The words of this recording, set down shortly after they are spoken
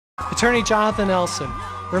Attorney Jonathan Elson,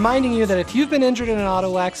 reminding you that if you've been injured in an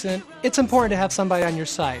auto accident, it's important to have somebody on your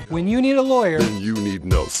side. When you need a lawyer, then you need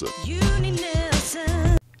Nelson.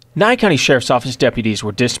 Nye County Sheriff's Office deputies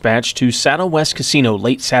were dispatched to Saddle West Casino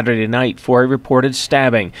late Saturday night for a reported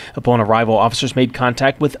stabbing. Upon arrival, officers made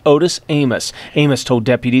contact with Otis Amos. Amos told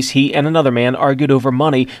deputies he and another man argued over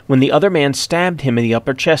money when the other man stabbed him in the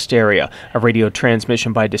upper chest area. A radio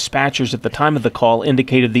transmission by dispatchers at the time of the call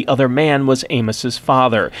indicated the other man was Amos's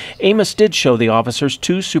father. Amos did show the officers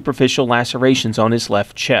 2 superficial lacerations on his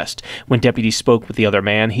left chest. When deputies spoke with the other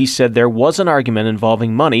man, he said there was an argument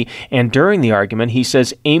involving money, and during the argument, he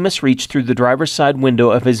says Amos reached through the driver's side window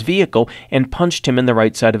of his vehicle and punched him in the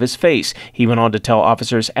right side of his face. He went on to tell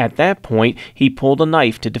officers at that point he pulled a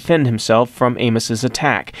knife to defend himself from Amos's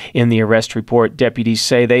attack. In the arrest report, deputies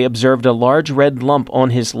say they observed a large red lump on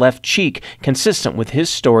his left cheek, consistent with his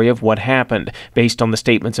story of what happened. Based on the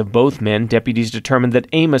statements of both men, deputies determined that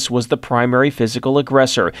Amos was the primary physical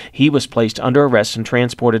aggressor. He was placed under arrest and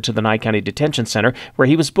transported to the Nye County Detention Center, where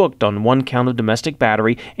he was booked on 1 count of domestic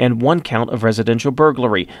battery and 1 count of residential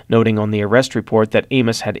burglary, noting on the arrest report that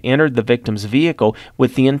Amos had entered the victim's vehicle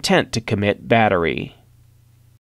with the intent to commit battery.